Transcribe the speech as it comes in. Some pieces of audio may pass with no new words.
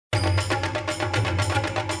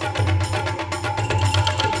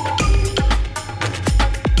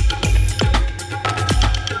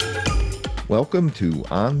Welcome to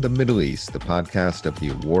On the Middle East, the podcast of the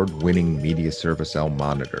award-winning media service Al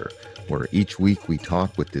Monitor, where each week we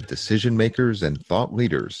talk with the decision makers and thought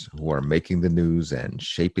leaders who are making the news and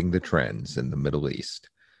shaping the trends in the Middle East.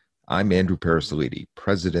 I'm Andrew Parasiliti,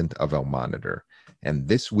 president of Al Monitor, and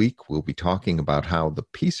this week we'll be talking about how the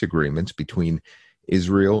peace agreements between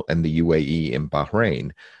Israel and the UAE and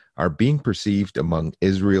Bahrain are being perceived among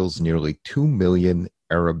Israel's nearly 2 million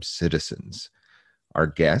Arab citizens. Our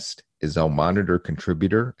guest is Al Monitor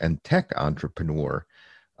contributor and tech entrepreneur,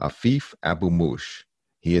 Afif Abu Mush.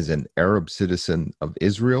 He is an Arab citizen of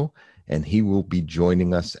Israel, and he will be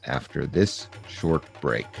joining us after this short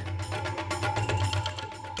break.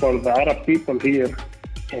 For the Arab people here,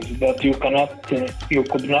 is that you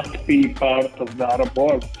could not be part of the Arab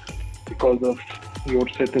world because of your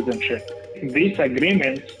citizenship. These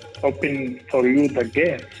agreements open for you the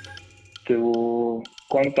gate to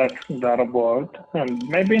contact the Arab world, and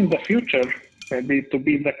maybe in the future, maybe to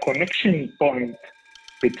be the connection point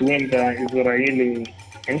between the Israeli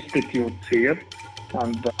institutes here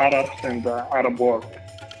and the Arabs and the Arab world.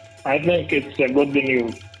 I think it's a good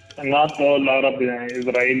news. Not all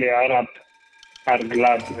Israeli Arabs are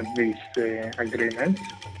glad with these agreements.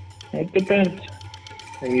 It depends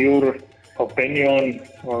on your opinion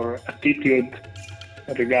or attitude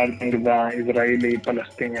regarding the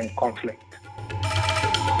Israeli-Palestinian conflict.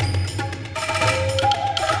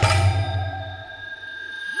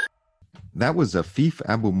 That was Afif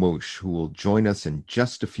Abu Mush, who will join us in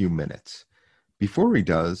just a few minutes. Before he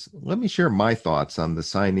does, let me share my thoughts on the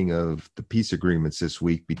signing of the peace agreements this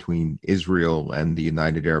week between Israel and the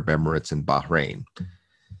United Arab Emirates and Bahrain.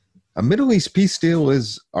 A Middle East peace deal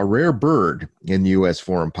is a rare bird in U.S.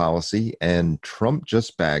 foreign policy, and Trump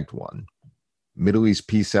just bagged one. Middle East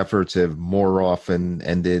peace efforts have more often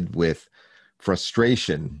ended with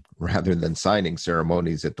frustration rather than signing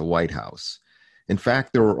ceremonies at the White House. In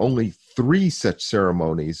fact, there were only 3 such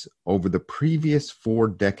ceremonies over the previous 4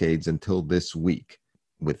 decades until this week,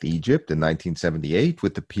 with Egypt in 1978,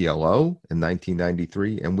 with the PLO in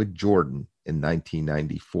 1993, and with Jordan in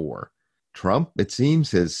 1994. Trump, it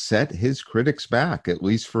seems, has set his critics back, at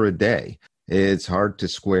least for a day. It's hard to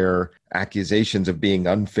square accusations of being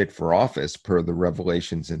unfit for office, per the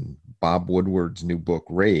revelations in Bob Woodward's new book,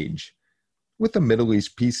 Rage, with a Middle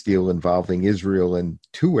East peace deal involving Israel and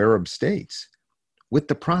 2 Arab states, with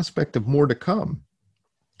the prospect of more to come.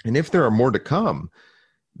 And if there are more to come,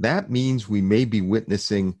 that means we may be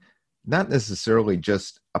witnessing not necessarily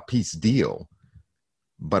just a peace deal,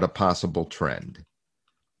 but a possible trend.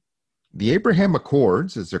 The Abraham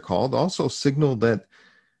Accords, as they're called, also signal that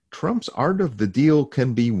Trump's art of the deal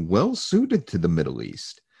can be well suited to the Middle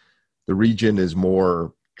East. The region is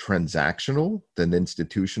more transactional than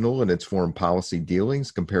institutional in its foreign policy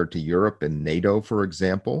dealings compared to Europe and NATO, for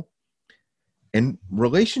example. And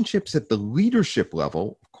relationships at the leadership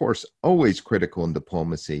level, of course, always critical in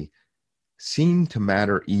diplomacy, seem to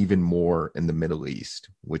matter even more in the Middle East,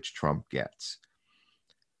 which Trump gets.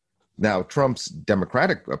 Now, Trump's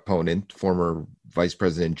Democratic opponent, former Vice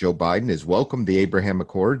President Joe Biden, has welcomed the Abraham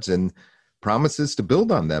Accords and promises to build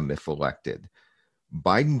on them if elected.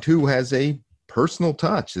 Biden, too, has a personal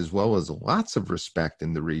touch as well as lots of respect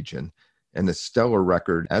in the region, and a stellar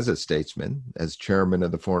record as a statesman, as chairman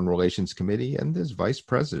of the Foreign Relations Committee, and as vice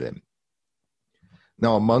president.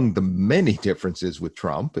 Now, among the many differences with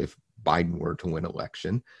Trump, if Biden were to win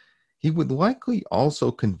election, he would likely also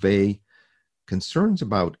convey concerns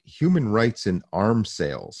about human rights in arms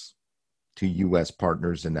sales to U.S.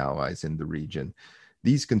 partners and allies in the region.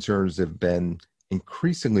 These concerns have been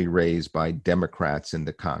increasingly raised by Democrats in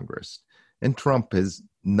the Congress, and Trump has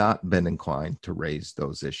not been inclined to raise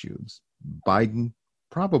those issues. Biden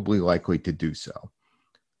probably likely to do so.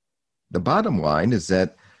 The bottom line is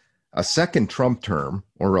that a second Trump term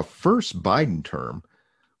or a first Biden term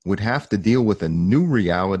would have to deal with a new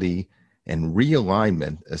reality and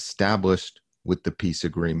realignment established with the peace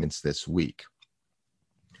agreements this week.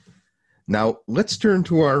 Now, let's turn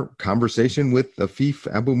to our conversation with Afif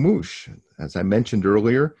Abu Mush. As I mentioned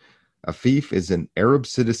earlier, Afif is an Arab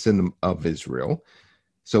citizen of Israel.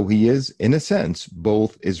 So he is, in a sense,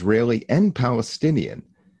 both Israeli and Palestinian.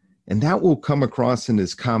 And that will come across in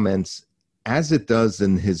his comments as it does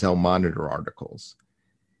in his Al Monitor articles.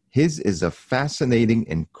 His is a fascinating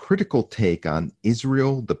and critical take on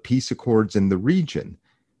Israel, the peace accords, and the region,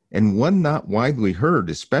 and one not widely heard,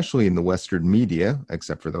 especially in the Western media,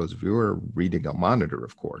 except for those of you who are reading Al Monitor,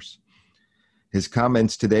 of course. His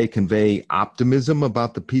comments today convey optimism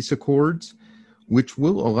about the peace accords, which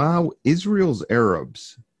will allow Israel's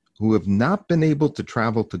Arabs who have not been able to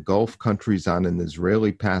travel to Gulf countries on an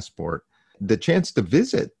Israeli passport the chance to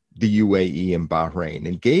visit the UAE and Bahrain,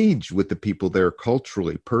 engage with the people there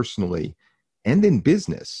culturally, personally, and in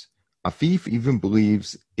business. Afif even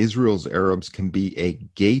believes Israel's Arabs can be a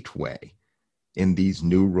gateway in these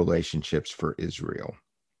new relationships for Israel.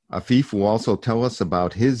 Afif will also tell us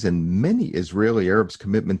about his and many Israeli Arabs'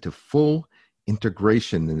 commitment to full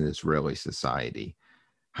integration in Israeli society,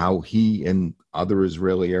 how he and other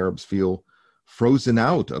Israeli Arabs feel frozen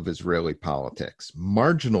out of Israeli politics,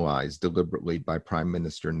 marginalized deliberately by Prime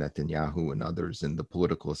Minister Netanyahu and others in the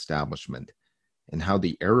political establishment, and how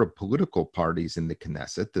the Arab political parties in the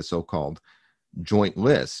Knesset, the so-called Joint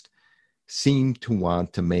List, seem to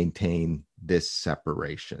want to maintain this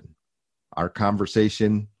separation. Our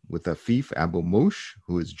conversation with Afif Abu Mush,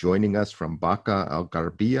 who is joining us from Baqa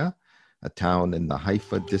al-Gharbia, a town in the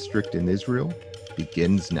Haifa district in Israel,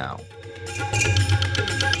 begins now.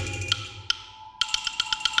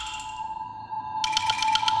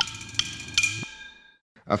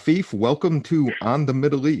 Afif, welcome to On the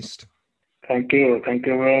Middle East. Thank you. Thank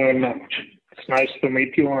you very much. It's nice to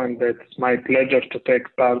meet you, and it's my pleasure to take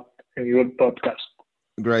part in your podcast.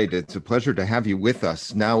 Great. It's a pleasure to have you with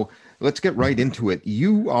us. Now, let's get right into it.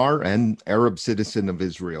 You are an Arab citizen of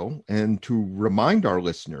Israel, and to remind our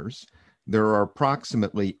listeners, there are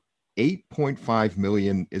approximately 8.5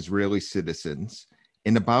 million Israeli citizens,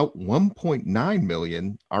 and about 1.9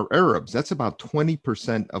 million are Arabs. That's about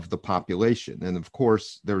 20% of the population. And of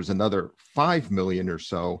course, there's another 5 million or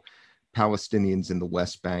so Palestinians in the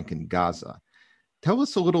West Bank and Gaza. Tell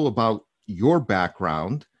us a little about your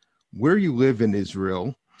background, where you live in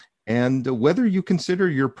Israel, and whether you consider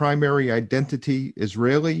your primary identity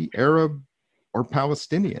Israeli, Arab, or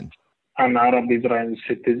Palestinian. I'm an Arab-Israeli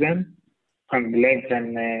citizen and live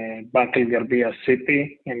in Baqa al-Gharbia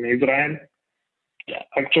city in Israel.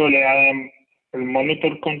 Actually, I am a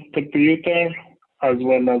monitor contributor as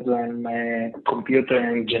well as a computer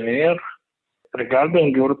engineer.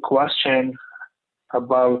 Regarding your question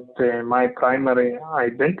about my primary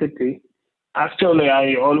identity, actually,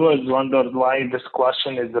 I always wondered why this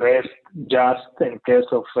question is raised just in case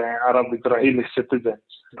of Arab-Israeli citizens.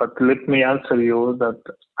 But let me answer you that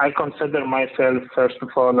I consider myself, first of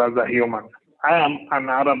all, as a human. I am an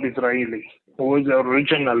Arab-Israeli who is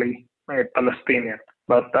originally a Palestinian,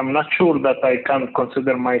 but I'm not sure that I can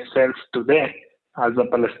consider myself today as a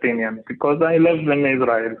Palestinian because I live in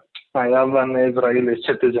Israel. I have an Israeli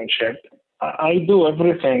citizenship. I do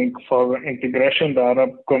everything for integration of the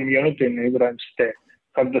Arab community in Israel state.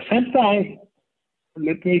 At the same time,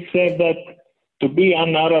 let me say that to be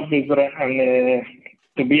an Arab Israeli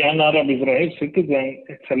citizen,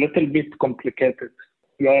 it's a little bit complicated.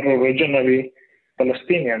 You are originally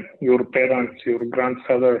Palestinian. Your parents, your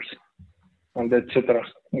grandfathers, and etc.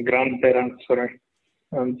 Grandparents,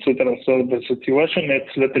 and etc. So the situation is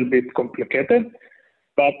a little bit complicated,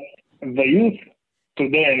 but the youth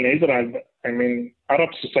today in Israel, Arab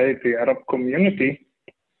society, Arab community,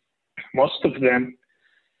 most of them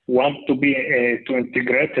want to be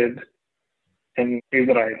integrated in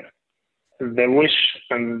Israel. They wish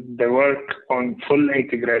and they work on full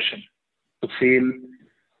integration to feel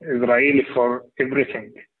Israeli for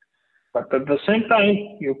everything. But at the same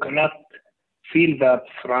time, you cannot feel that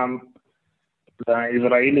from the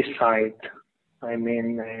Israeli side.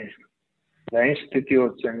 The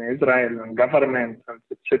institutes in Israel and government and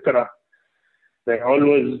etc. They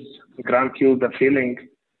always grant you the feeling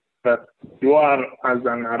that you are, as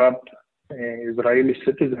an Arab Israeli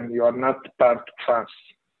citizen, you are not part of us.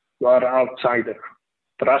 You are outsider.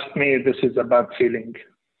 Trust me, this is a bad feeling.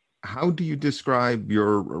 How do you describe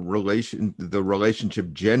the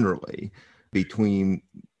relationship generally between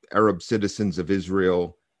Arab citizens of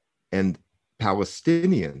Israel and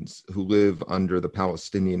Palestinians who live under the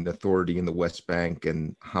Palestinian Authority in the West Bank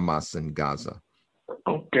and Hamas in Gaza?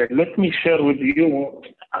 Okay, let me share with you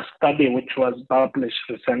a study which was published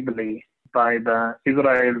recently by the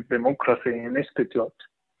Israel Democracy Institute.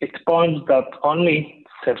 It points that only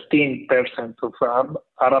 13% of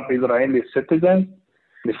Arab Israeli citizens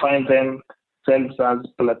define themselves as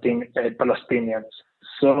Palestinians.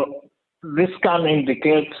 So this can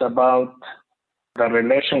indicate about the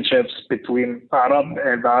relationships between Arab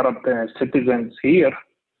and Arab citizens here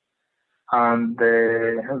and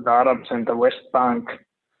the Arabs in the West Bank,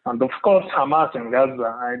 and of course Hamas in Gaza.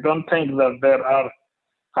 I don't think that there are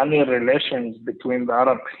any relations between the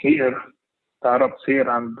Arabs here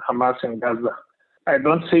and Hamas in Gaza. I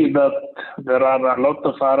don't see that there are a lot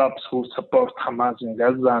of Arabs who support Hamas in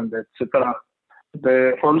Gaza and etc.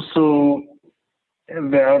 They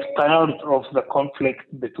are tired of the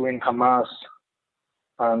conflict between Hamas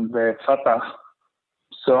and Fatah.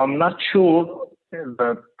 So I'm not sure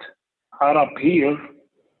that Arab here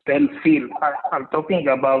they'll feel. I'm talking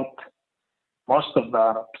about most of the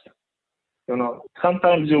Arabs. You know,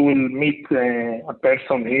 sometimes you will meet a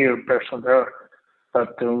person here, a person there,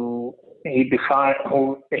 but he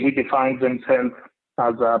defines himself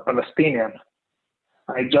as a Palestinian.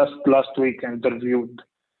 I just last week interviewed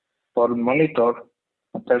for Monitor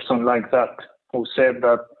a person like that who said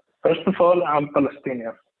that, first of all, I'm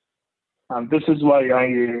Palestinian. And this is why I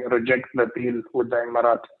reject the deal with the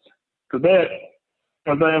Emiratis. Today,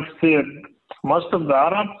 as I have said, most of the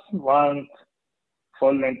Arabs want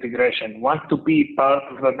full integration, want to be part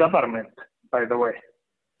of the government, by the way.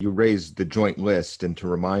 You raised the joint list, and to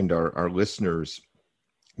remind our listeners,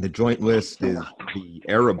 the joint list is the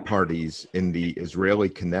Arab parties in the Israeli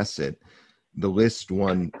Knesset. The list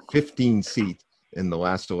won 15 seats in the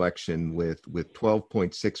last election with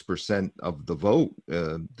 12.6% of the vote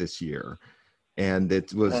this year. And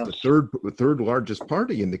it was the third largest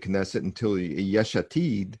party in the Knesset until Yesh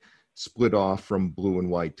Atid split off from blue and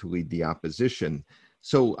white to lead the opposition.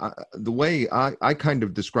 So the way I kind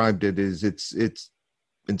of described it is it's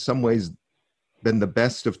in some ways been the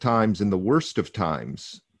best of times and the worst of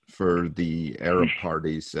times for the Arab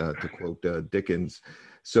parties, to quote Dickens.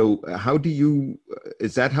 So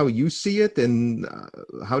is that how you see it? And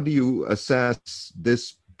how do you assess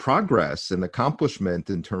this progress and accomplishment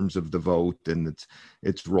in terms of the vote and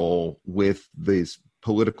its role with this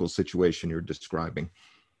political situation you're describing?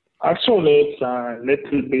 Actually, it's a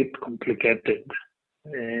little bit complicated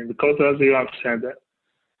because, as you have said,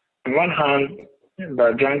 on one hand,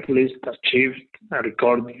 the joint list achieved a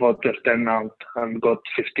record voter turnout and got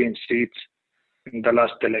 15 seats in the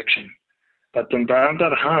last election. But on the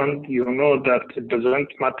other hand, you know that it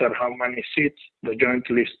doesn't matter how many seats the joint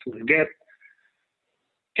list will get,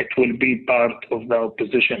 it will be part of the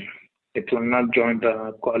opposition. It will not join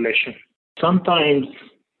the coalition. Sometimes,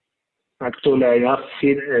 actually, I have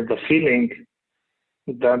the feeling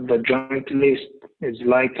that the joint list is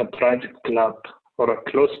like a private club or a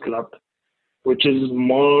closed club, which is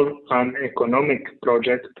more an economic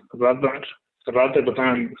project rather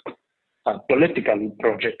than a political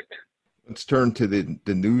project. Let's turn to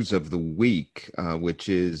the news of the week, which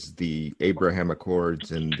is the Abraham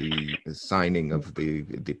Accords and the signing of the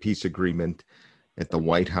peace agreement at the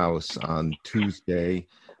White House on Tuesday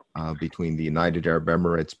between the United Arab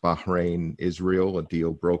Emirates, Bahrain, Israel, a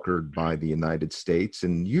deal brokered by the United States.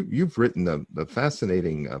 And you've written a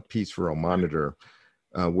fascinating piece for Al Monitor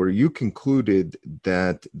where you concluded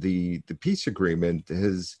that the peace agreement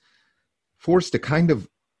has forced a kind of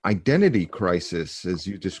identity crisis, as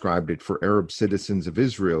you described it, for Arab citizens of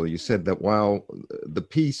Israel. You said that while the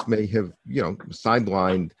peace may have,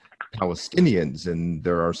 sidelined Palestinians, and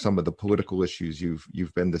there are some of the political issues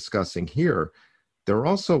you've been discussing here, there are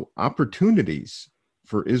also opportunities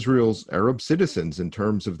for Israel's Arab citizens in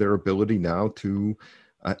terms of their ability now to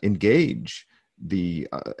engage the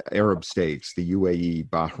Arab states, the UAE,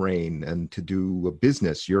 Bahrain, and to do a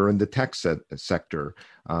business. You're in the tech sector.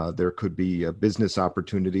 There could be business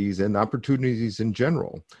opportunities and opportunities in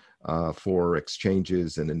general for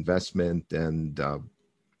exchanges and investment and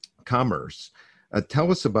commerce. Tell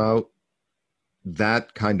us about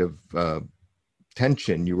that kind of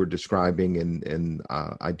tension you were describing in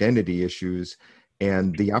identity issues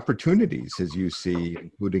and the opportunities as you see,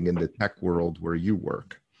 including in the tech world where you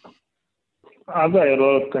work. As I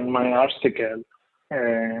wrote in my article,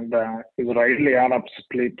 the Israeli Arab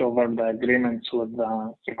split over the agreements with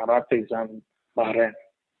the Emiratis and Bahrain.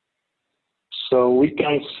 So we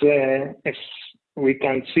can see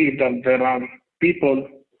that there are people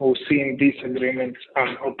who see in these agreements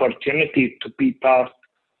an opportunity to be part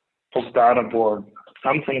of the Arab world,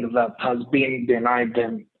 something that has been denied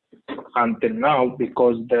them until now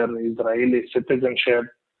because their Israeli citizenship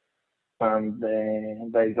and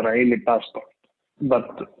the Israeli passport. But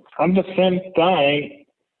at the same time,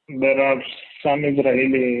 there are some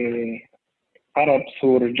Israeli Arabs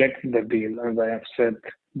who reject the deal, as I have said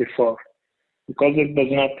before, because it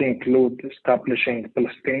does not include establishing a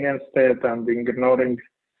Palestinian state and ignoring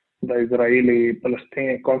the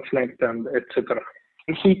Israeli-Palestinian conflict and etc.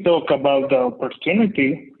 If we talk about the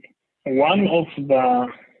opportunity, one of the,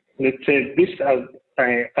 let's say,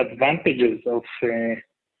 disadvantages of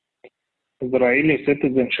Israeli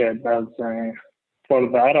citizenship as for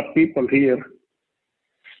the Arab people here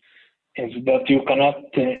is that you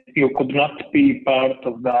could not be part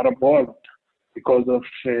of the Arab world because of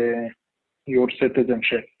your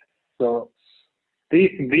citizenship. So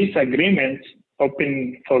these agreements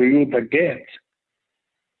open for you the gate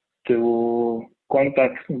to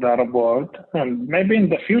contact the Arab world and maybe in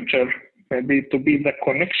the future, maybe to be the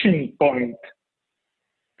connection point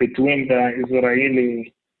between the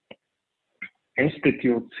Israeli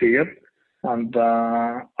institutes here and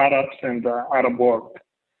Arabs in the Arab world.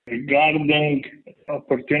 Regarding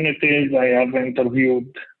opportunities, I have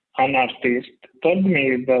interviewed an artist, told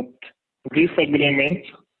me that these agreements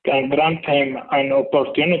can grant him an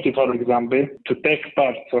opportunity, for example, to take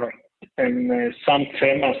part in some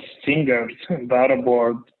famous singers in the Arab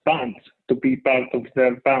world bands, to be part of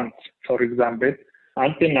their bands, for example.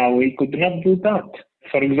 Until now, we could not do that.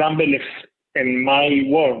 For example, if in my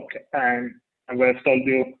work, and as I've told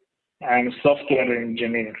you, I'm a software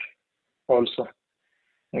engineer also,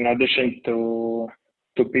 in addition to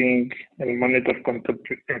being a monitor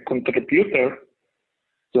contributor.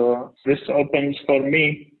 So this opens for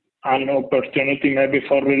me an opportunity maybe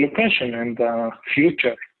for relocation in the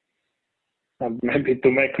future, and maybe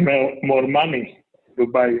to make more money,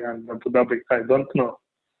 Dubai and Abu Dhabi. I don't know.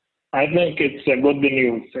 I think it's a good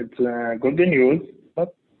news. It's good news, but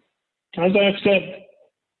as I've said,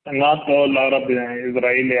 not all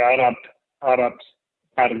Israeli Arabs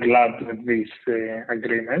are glad with these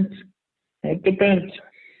agreements. It depends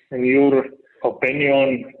on your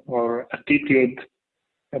opinion or attitude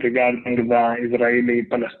regarding the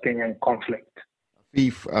Israeli-Palestinian conflict.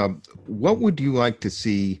 Afif, what would you like to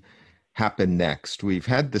see happen next? We've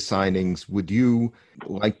had the signings. Would you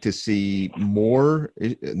like to see more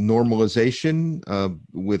normalization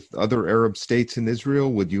with other Arab states in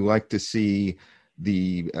Israel? Would you like to see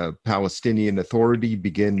the Palestinian Authority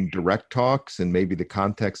begin direct talks in maybe the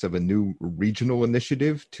context of a new regional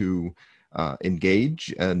initiative to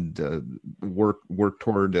engage and work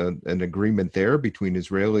toward an agreement there between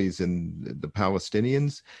Israelis and the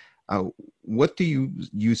Palestinians? What do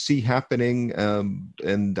you see happening,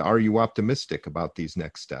 and are you optimistic about these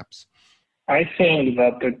next steps? I think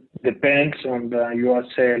that it depends on the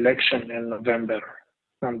USA election in November.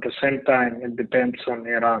 At the same time, it depends on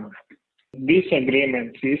Iran. These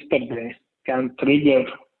agreements yesterday can trigger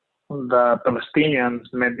the Palestinians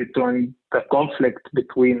maybe to end the conflict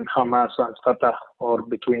between Hamas and Fatah, or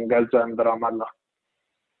between Gaza and Ramallah.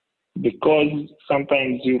 Because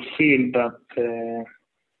sometimes you feel that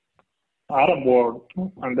Arab world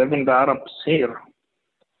and even the Arabs here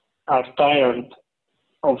are tired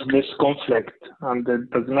of this conflict, and it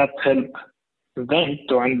does not help them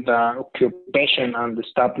to end the occupation and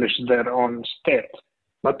establish their own state.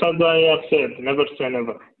 But as I have said, never say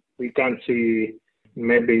never. We can see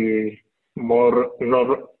maybe more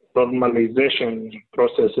normalization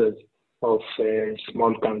processes of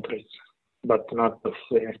small countries, but not of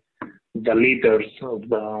the leaders of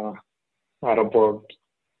the Arab world.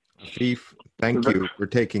 Afif, thank you for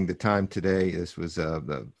taking the time today. This was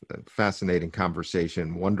a fascinating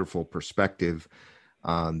conversation, wonderful perspective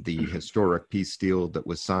on the historic peace deal that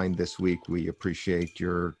was signed this week. We appreciate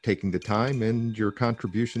your taking the time and your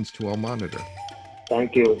contributions to Al-Monitor.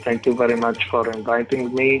 Thank you. Thank you very much for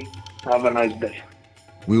inviting me. Have a nice day.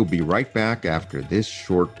 We'll be right back after this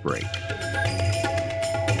short break.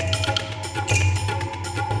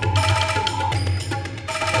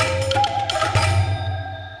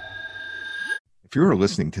 If you're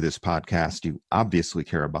listening to this podcast, you obviously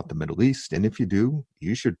care about the Middle East, and if you do,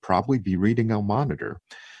 you should probably be reading Al-Monitor.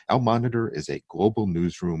 Al-Monitor is a global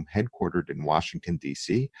newsroom headquartered in Washington,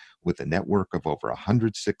 D.C., with a network of over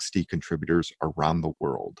 160 contributors around the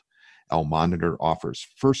world. Al-Monitor offers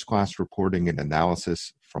first-class reporting and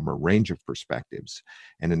analysis from a range of perspectives,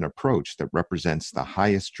 and an approach that represents the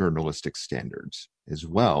highest journalistic standards, as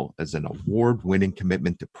well as an award-winning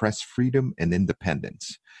commitment to press freedom and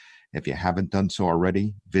independence. If you haven't done so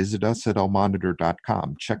already, visit us at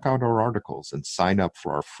almonitor.com, check out our articles, and sign up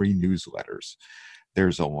for our free newsletters.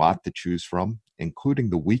 There's a lot to choose from, including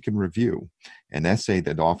the Week in Review, an essay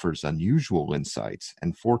that offers unusual insights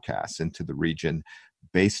and forecasts into the region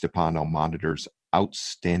based upon Al-Monitor's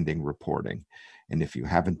outstanding reporting. And if you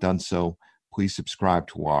haven't done so, please subscribe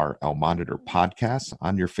to our Al-Monitor podcast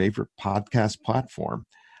on your favorite podcast platform.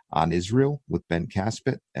 On Israel with Ben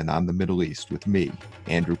Caspit, and on the Middle East with me,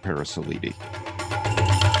 Andrew Parasiliti.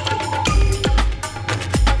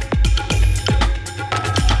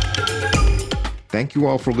 Thank you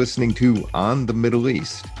all for listening to On the Middle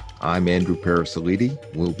East. I'm Andrew Parasiliti.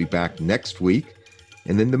 We'll be back next week.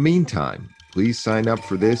 And in the meantime, please sign up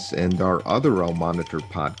for this and our other Al-Monitor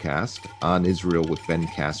podcast, On Israel with Ben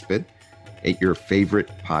Caspit, at your favorite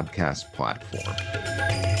podcast platform.